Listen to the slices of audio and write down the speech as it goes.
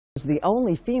Was the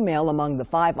only female among the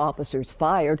 5 officers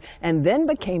fired and then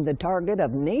became the target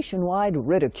of nationwide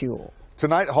ridicule.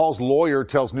 Tonight, Hall's lawyer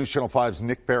tells News Channel 5's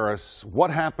Nick Barris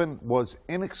what happened was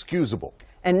inexcusable.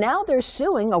 And now they're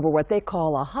suing over what they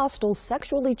call a hostile,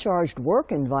 sexually charged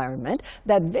work environment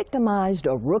that victimized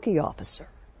a rookie officer.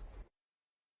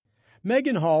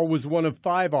 Megan Hall was one of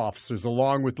 5 officers,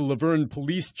 along with the Verne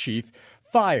police chief,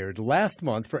 fired last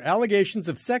month for allegations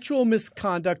of sexual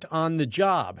misconduct on the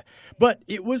job. But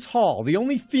it was Hall, the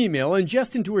only female and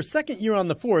just into her 2nd year on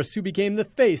the force, who became the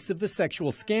face of the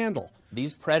sexual scandal.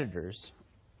 These predators,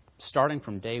 starting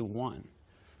from day one,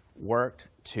 worked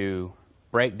to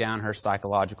break down her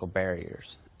psychological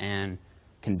barriers and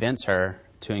convince her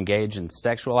to engage in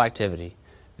sexual activity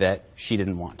that she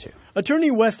didn't want to.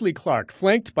 Attorney Wesley Clark,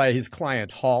 flanked by his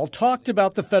client Hall, talked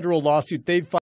about the federal lawsuit they've filed